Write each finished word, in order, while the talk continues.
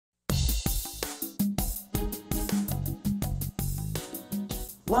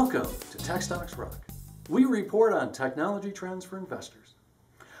Welcome to TechStocksRock. We report on technology trends for investors.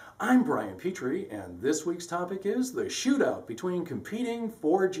 I'm Brian Petrie, and this week's topic is the shootout between competing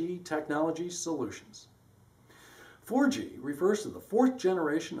 4G technology solutions. 4G refers to the fourth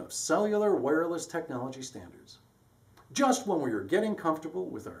generation of cellular wireless technology standards. Just when we are getting comfortable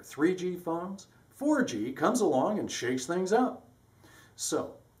with our 3G phones, 4G comes along and shakes things up.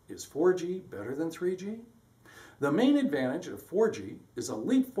 So, is 4G better than 3G? The main advantage of 4G is a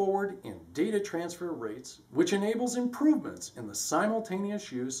leap forward in data transfer rates, which enables improvements in the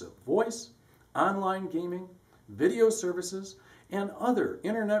simultaneous use of voice, online gaming, video services, and other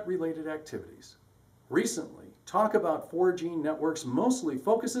internet-related activities. Recently, talk about 4G networks mostly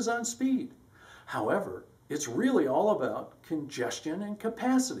focuses on speed. However, it's really all about congestion and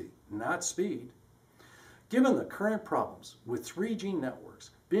capacity, not speed. Given the current problems with 3G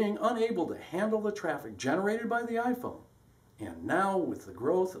networks being unable to handle the traffic generated by the iPhone, and now with the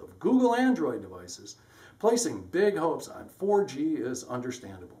growth of Google Android devices, placing big hopes on 4G is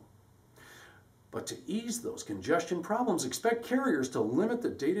understandable. But to ease those congestion problems, expect carriers to limit the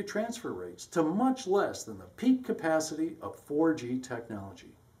data transfer rates to much less than the peak capacity of 4G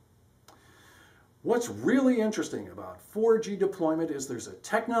technology. What's really interesting about 4G deployment is there's a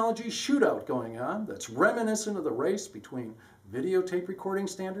technology shootout going on that's reminiscent of the race between videotape recording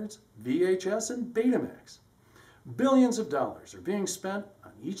standards, VHS, and Betamax. Billions of dollars are being spent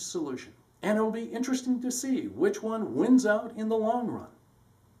on each solution, and it'll be interesting to see which one wins out in the long run.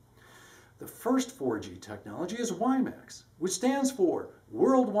 The first 4G technology is WiMAX, which stands for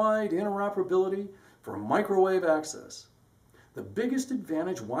Worldwide Interoperability for Microwave Access. The biggest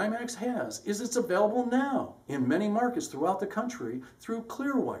advantage WiMAX has is it's available now in many markets throughout the country through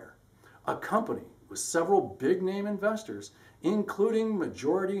Clearwire, a company with several big-name investors, including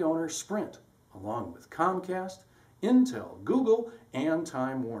majority owner Sprint, along with Comcast, Intel, Google, and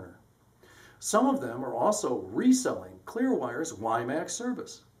Time Warner. Some of them are also reselling Clearwire's WiMAX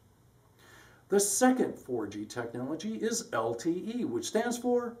service. The second 4G technology is LTE, which stands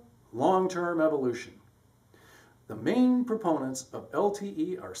for Long-Term Evolution. The main proponents of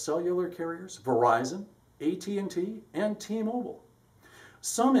LTE are cellular carriers, Verizon, AT&T, and T-Mobile.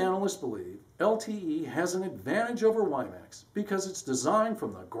 Some analysts believe LTE has an advantage over WiMAX because it's designed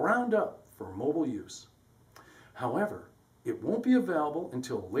from the ground up for mobile use. However, it won't be available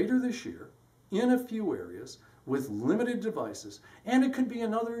until later this year in a few areas with limited devices, and it could be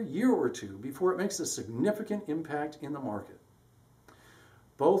another year or two before it makes a significant impact in the market.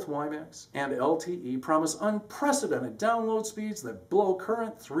 Both WiMAX and LTE promise unprecedented download speeds that blow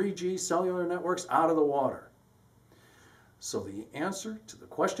current 3G cellular networks out of the water. So the answer to the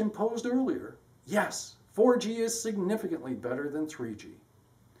question posed earlier, yes, 4G is significantly better than 3G.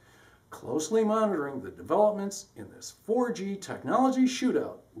 Closely monitoring the developments in this 4G technology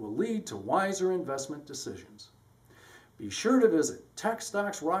shootout will lead to wiser investment decisions. Be sure to visit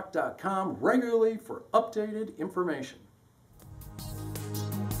TechStocksRock.com regularly for updated information.